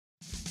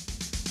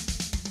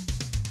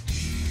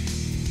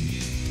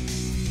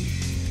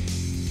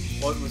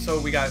Well, so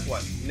we got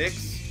what?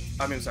 Knicks.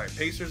 I mean, sorry,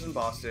 Pacers in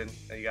Boston,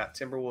 and you got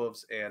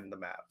Timberwolves and the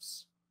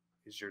Mavs.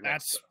 Is your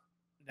next?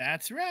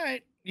 That's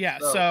right. Yeah.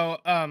 So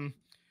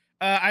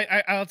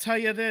I'll tell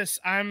you this.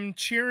 I'm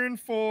cheering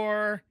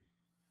for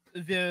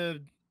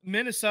the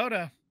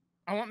Minnesota.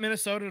 I want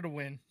Minnesota to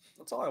win.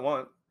 that's all I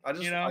want.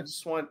 You I know,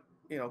 just want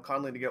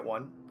Conley to get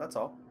one. That's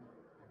all.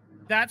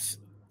 that's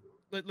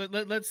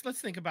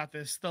let's think about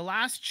this. The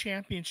last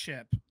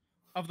championship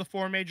of the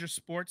four major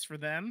sports for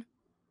them,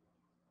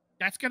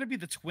 that's going to be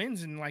the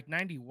Twins in like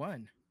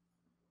 91.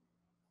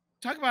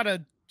 Talk about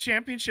a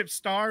championship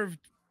starved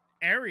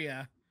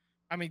area.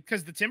 I mean,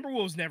 because the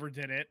Timberwolves never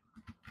did it,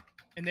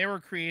 and they were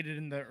created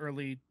in the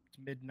early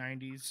to mid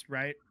 90s,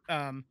 right?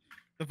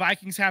 The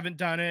Vikings haven't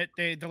done it.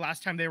 The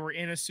last time they were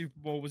in a Super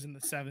Bowl was in the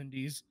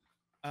 70s.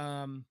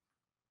 Um,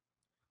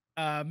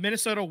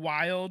 Minnesota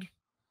Wild,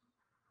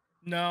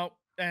 no,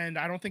 and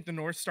I don't think the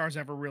North Stars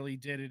ever really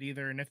did it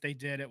either. And if they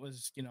did, it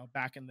was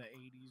back in the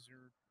 80s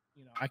or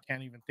I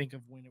can't even think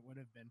of when it would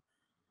have been.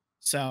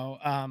 So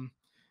Right.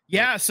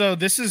 yeah, so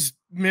this is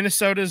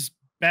Minnesota's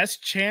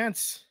best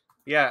chance.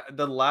 Yeah,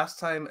 the last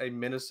time a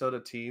Minnesota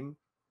team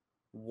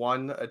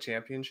won a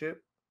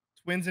championship,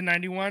 Twins in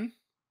 91.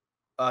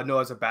 no,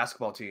 as a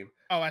basketball team,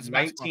 Oh, as a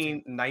basketball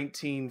team.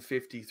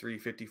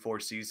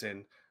 1953-54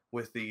 season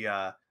with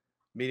the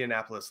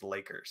Minneapolis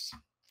Lakers.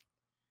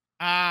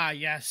 Ah,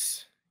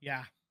 yes.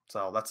 Yeah.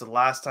 So that's the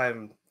last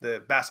time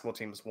the basketball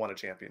team has won a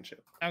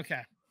championship.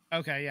 Okay.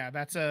 Okay, yeah,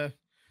 it's a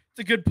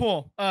good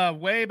pull.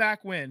 Way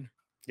back when.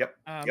 Yep.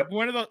 Yep.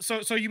 One of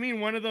those so you mean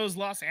one of those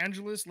Los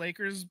Angeles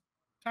Lakers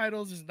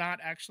titles is not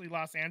actually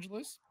Los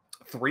Angeles?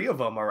 Three of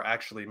them are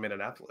actually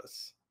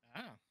Minneapolis.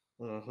 Oh,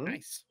 Hmm.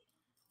 nice.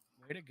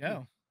 Way to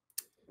go.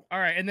 All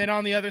right, and then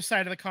on the other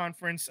side of the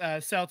conference,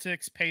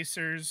 Celtics,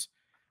 Pacers.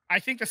 I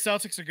think the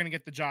Celtics are going to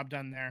get the job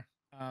done there.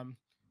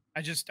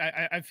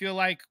 I feel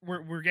like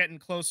we're getting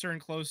closer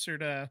and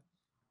closer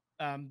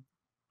um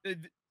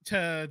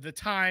to the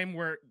time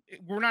where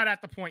we're not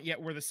at the point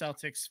yet where the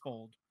Celtics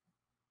fold.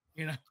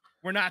 You know,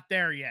 we're not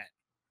there yet.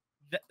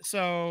 That's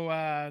for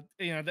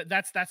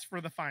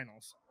the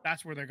finals.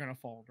 That's where they're going to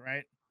fold,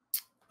 right?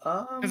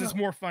 Because Um. it's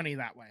more funny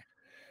that way.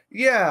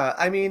 Yeah.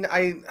 I mean,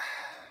 I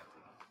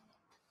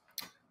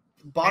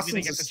Maybe they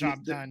Boston's a get the sneak,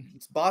 job done.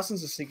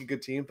 Boston's a sneaky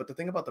good team, but the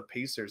thing about the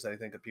Pacers that I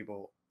think that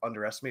people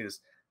underestimate is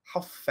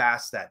how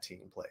fast that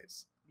team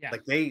plays. Yeah.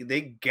 Like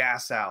they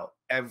gas out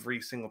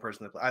every single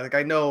person that play.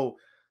 I know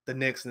the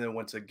Knicks and then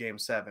went to Game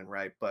 7,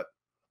 right? But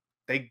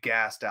they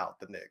gassed out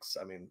the Knicks.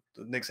 I mean,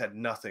 the Knicks had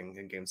nothing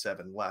in Game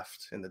 7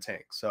 left in the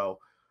tank. So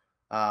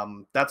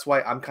that's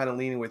why I'm kind of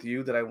leaning with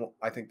you that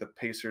I think the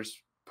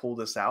Pacers pull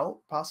this out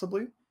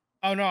possibly.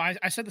 Oh no, I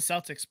said the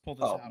Celtics pull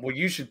this Oh, out. well,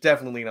 you should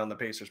definitely lean on the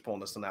Pacers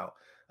pulling this one out.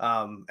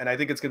 And I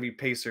think it's going to be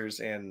Pacers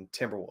and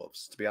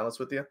Timberwolves, to be honest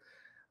with you.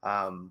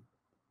 Um,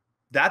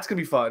 that's going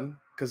to be fun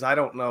because I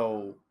don't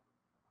know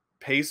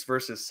pace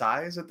versus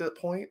size at that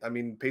point. I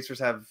mean, Pacers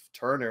have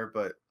Turner,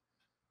 but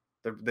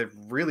they're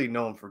really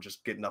known for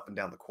just getting up and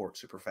down the court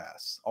super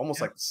fast, almost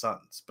Yeah. like the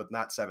Suns, but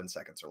not 7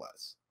 seconds or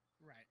less.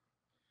 Right.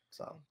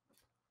 So,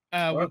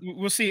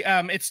 We'll see.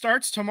 It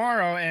starts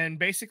tomorrow, and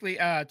basically,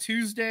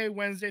 Tuesday,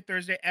 Wednesday,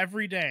 Thursday,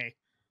 every day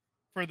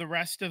for the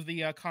rest of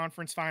the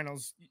conference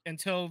finals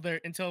until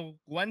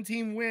one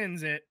team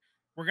wins it.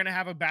 We're gonna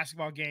have a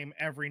basketball game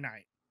every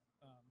night.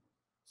 Um,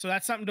 so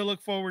that's something to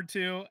look forward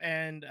to,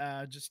 and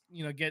just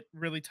get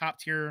really top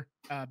tier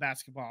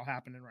basketball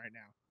happening right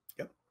now.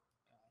 yep.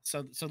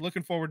 So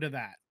looking forward to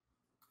that.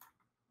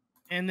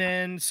 And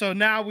then, so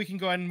now we can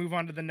go ahead and move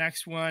on to the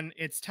next one.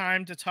 It's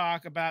time to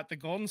talk about the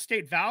Golden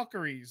State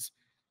Valkyries.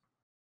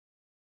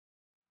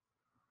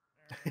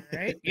 All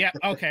right. Yeah.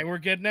 Okay. We're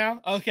good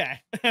now. Okay.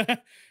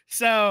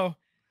 So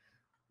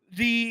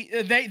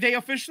they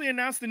officially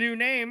announced the new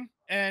name,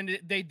 and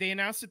they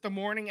announced it the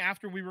morning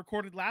after we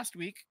recorded last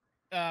week.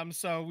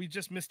 So we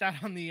just missed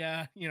out on the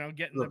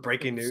getting The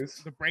breaking news.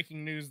 the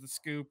breaking news, the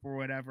scoop or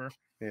whatever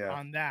Yeah.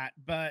 on that.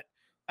 But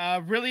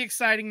really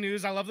exciting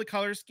news. I love the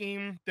color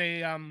scheme.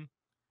 They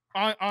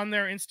on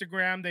their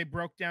Instagram, they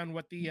broke down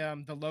what the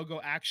logo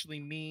actually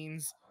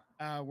means.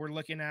 We're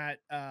looking at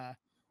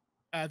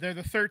they're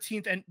the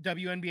 13th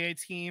WNBA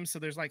team, so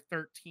there's like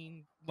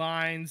 13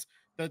 lines.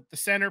 The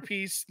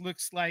centerpiece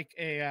looks like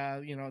a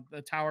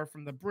the tower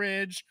from the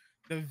bridge.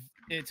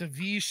 It's a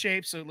V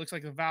shape, so it looks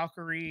like a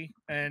Valkyrie,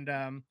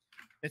 and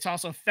it's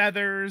also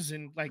feathers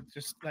and like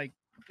just like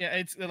yeah,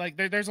 it's like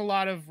there's a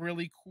lot of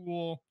really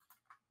cool.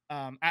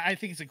 I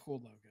think it's a cool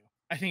logo.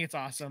 I think it's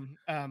awesome.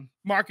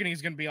 Marketing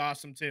is going to be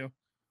awesome too.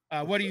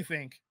 What do you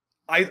think?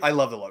 I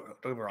love the logo.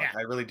 Don't get me wrong. Yeah,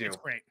 I really it's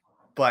do. great.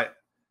 But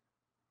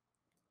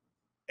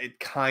it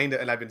kind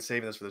of, and I've been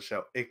saving this for the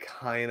show. It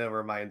kind of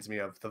reminds me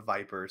of the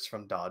Vipers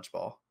from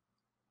Dodgeball.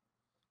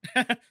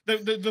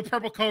 The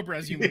purple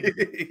cobras, you mean?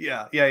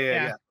 Yeah, yeah,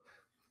 Yeah.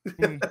 yeah,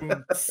 Boom,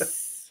 boom.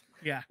 Tss.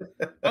 Yeah.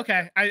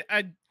 Okay.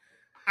 I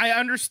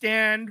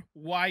understand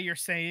why you're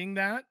saying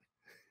that.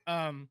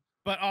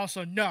 But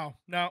also no,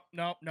 no,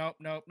 no, no,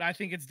 no. I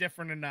think it's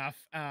different enough.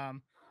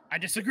 I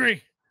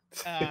disagree.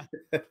 Uh,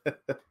 yeah.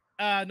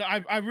 No,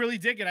 I really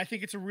dig it. I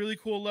think it's a really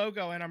cool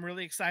logo, and I'm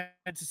really excited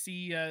to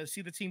see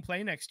the team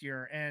play next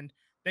year. And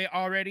they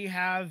already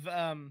have,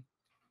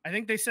 I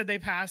think they said they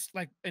passed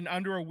like in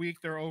under a week.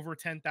 They're over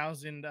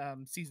 10,000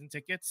 season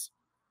tickets.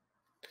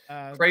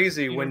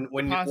 Crazy You know,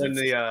 when deposits.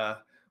 the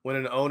when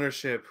an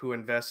ownership who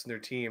invests in their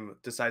team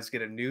decides to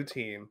get a new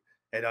team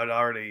and it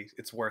already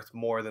it's worth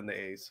more than the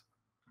A's.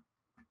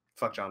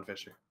 Fuck John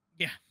Fisher.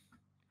 Yeah.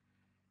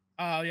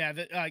 Yeah,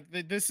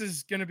 this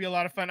is going to be a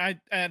lot of fun.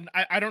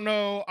 I don't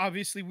know.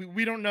 Obviously,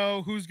 we don't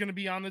know who's going to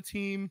be on the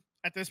team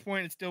at this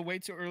point. It's still way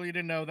too early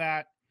to know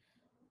that.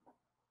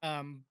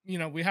 You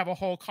know, we have a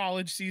whole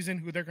college season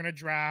who they're going to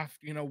draft.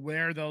 You know,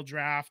 where they'll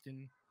draft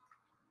and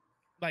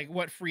like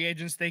what free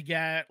agents they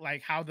get,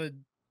 like how the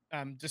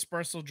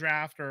dispersal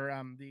draft or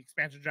the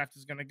expansion draft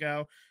is going to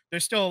go.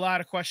 There's still a lot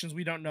of questions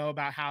we don't know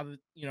about how the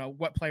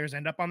what players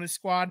end up on this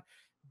squad,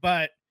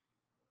 but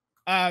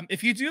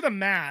if you do the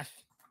math,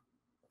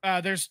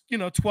 there's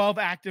 12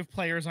 active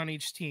players on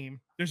each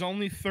team. There's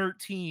only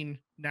 13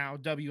 now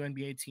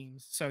WNBA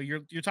teams, so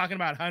you're talking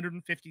about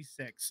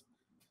 156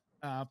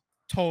 uh,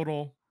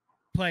 total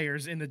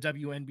players in the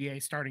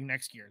WNBA starting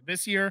next year.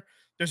 This year,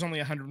 there's only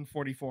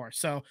 144.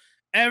 So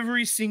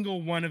every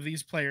single one of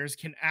these players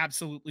can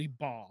absolutely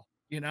ball.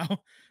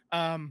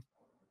 Um,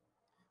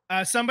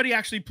 somebody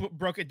actually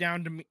broke it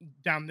down to me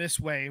down this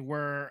way,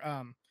 where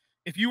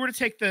if you were to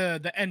take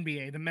the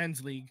NBA, the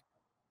men's league,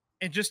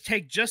 and just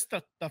take just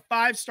the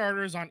five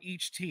starters on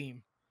each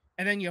team,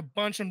 and then you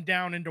bunch them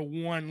down into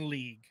one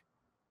league,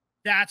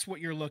 that's what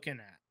you're looking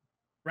at,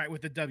 right?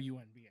 With the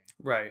WNBA.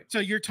 Right. So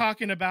you're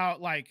talking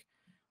about, like,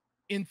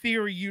 in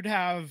theory, you'd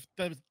have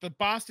the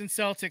Boston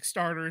Celtics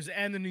starters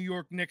and the New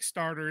York Knicks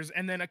starters,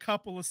 and then a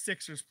couple of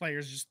Sixers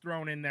players just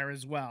thrown in there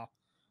as well.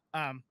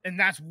 And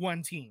that's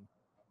one team,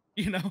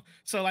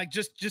 So like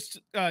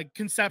just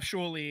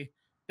conceptually,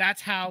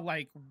 that's how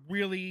like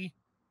really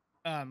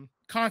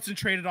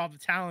concentrated all the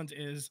talent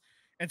is.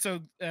 And so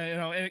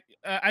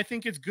I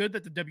think it's good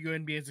that the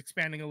WNBA is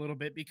expanding a little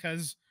bit,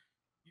 because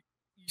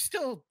you're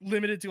still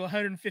limited to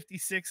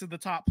 156 of the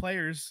top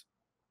players,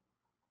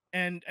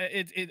 and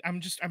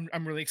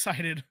I'm really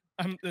excited.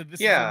 This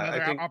is Yeah, I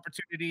another think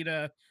opportunity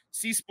to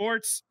see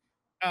sports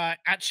at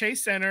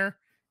Chase Center,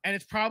 and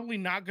it's probably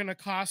not going to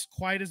cost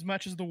quite as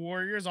much as the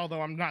Warriors.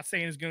 Although I'm not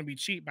saying it's going to be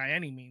cheap by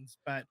any means,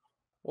 but um,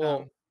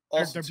 well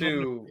also they're building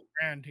a too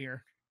brand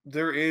here.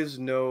 there is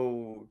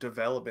no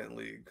development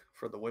league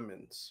for the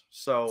women's.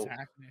 So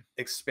Exactly.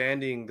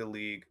 expanding the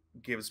league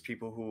gives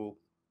people who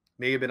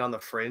may have been on the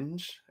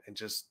fringe and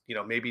just,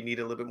 maybe need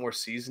a little bit more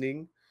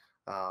seasoning.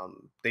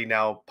 They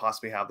now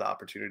possibly have the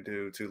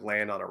opportunity to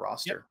land on a Yep.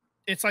 roster.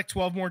 It's like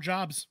 12 more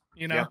jobs,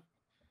 Yeah.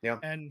 Yeah.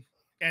 and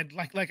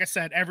like I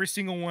said, every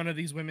single one of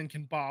these women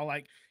can ball.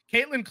 Like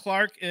Caitlin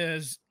Clark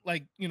is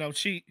like,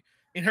 she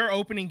in her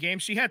opening game,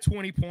 she had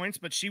 20 points,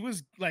 but she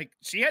was like,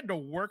 she had to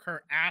work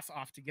her ass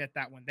off to get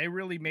that one. They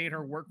really made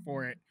her work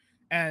for it.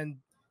 And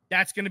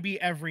that's going to be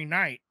every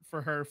night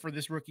for her for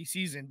this rookie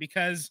season,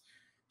 because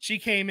she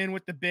came in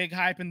with the big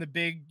hype and the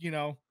big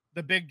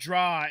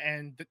draw.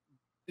 And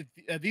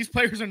these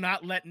players are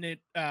not letting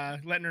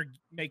her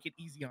make it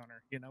easy on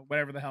her,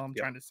 whatever the hell I'm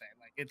Yeah. trying to say.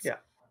 Like Yeah.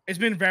 it's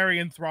been very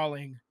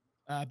enthralling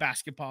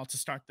basketball to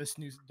start this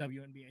new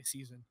WNBA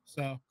season.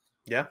 So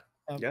Yeah.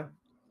 um, Yeah.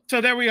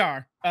 so there we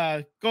are.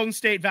 Golden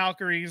State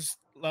Valkyries.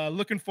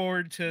 Looking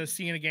forward to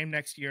seeing a game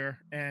next year,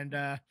 and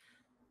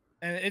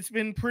it's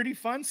been pretty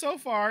fun so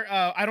far.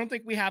 I don't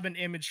think we have an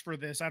image for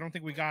this. I don't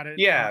think we got it in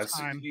Yeah,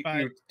 so time. you,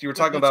 But you were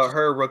talking let's about just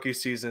her rookie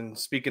season.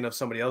 Speaking of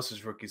somebody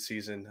else's rookie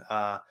season,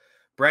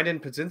 Brandon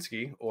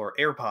Podzinski, or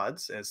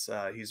AirPods, as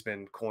he's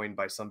been coined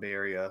by some Bay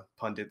Area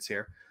pundits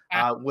here,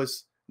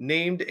 was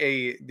named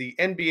the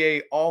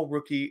NBA All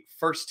Rookie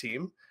First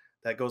Team.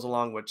 That goes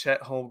along with Chet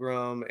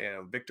Holmgren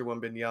and Victor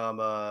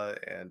Wembanyama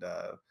and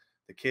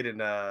the kid in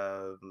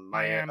Miami.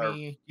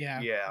 Miami. Yeah.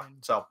 Yeah.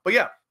 And So, but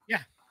yeah,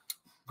 yeah.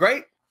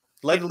 great. Yeah,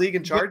 Led the league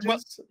in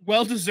charges.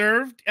 well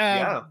deserved.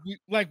 Yeah.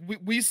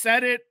 We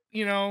said it,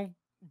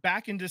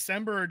 back in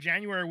December or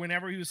January,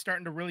 whenever he was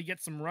starting to really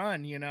get some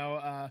run,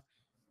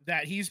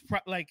 that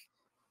like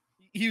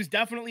he was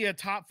definitely a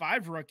top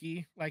 5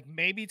 rookie, like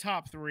maybe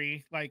top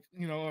 3, like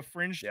a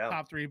fringe Yeah.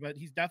 top 3, but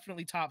he's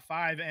definitely top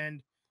 5.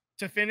 And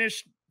to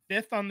finish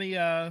 5th on the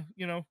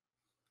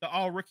the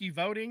all rookie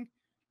voting,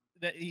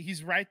 that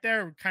he's right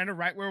there, kind of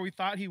right where we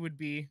thought he would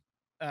be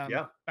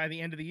Yeah. by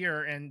the end of the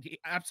year, and he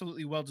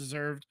absolutely well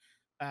deserved.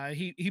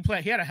 He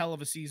had a hell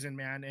of a season,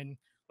 man, and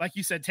like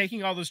you said,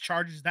 taking all those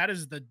charges, that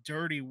is the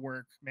dirty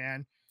work,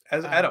 man.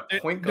 As at a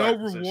point No guard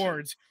position.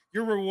 rewards.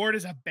 Your reward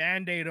is a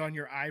band-aid on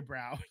your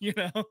eyebrow,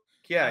 Yeah,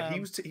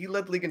 Um, he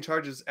led the league in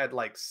charges at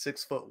like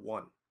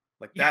 6'1".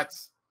 Like yeah,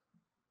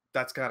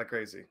 that's kind of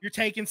crazy. you're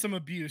taking some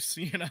abuse,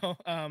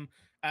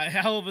 a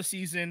hell of a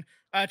season.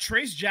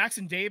 Trace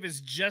Jackson Davis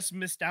just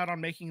missed out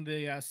on making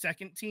the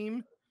second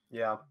team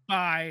Yeah.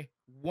 by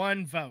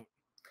 1 vote.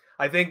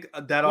 I think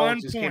that all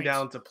 1 just came point.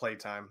 down to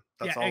playtime.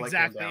 That's Yeah, all that came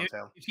exactly. down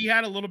to. If he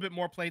had a little bit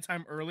more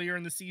playtime earlier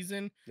in the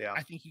season, Yeah.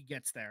 I think he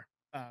gets there.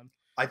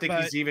 I think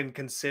But he's even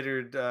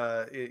considered,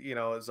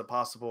 as a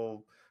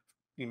possible.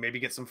 You maybe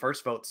get some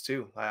first votes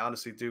too. I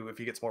honestly do if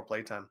he gets more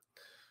playtime.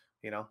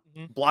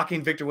 mhm,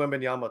 Blocking Victor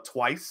Wembanyama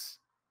twice.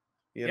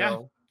 You yeah,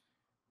 know,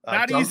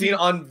 not dunking easy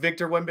on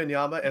Victor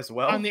Wembanyama as on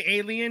well. the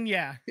alien.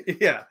 Yeah.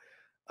 Yeah.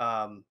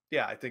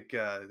 Yeah, I think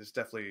there's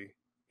definitely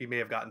he may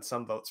have gotten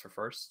some votes for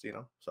first,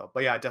 So,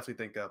 but yeah, I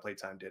definitely think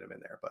playtime did him in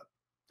there. But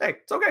hey,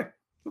 it's okay.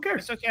 Who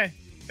It's cares? okay.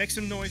 Make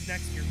some noise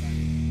next year, bud.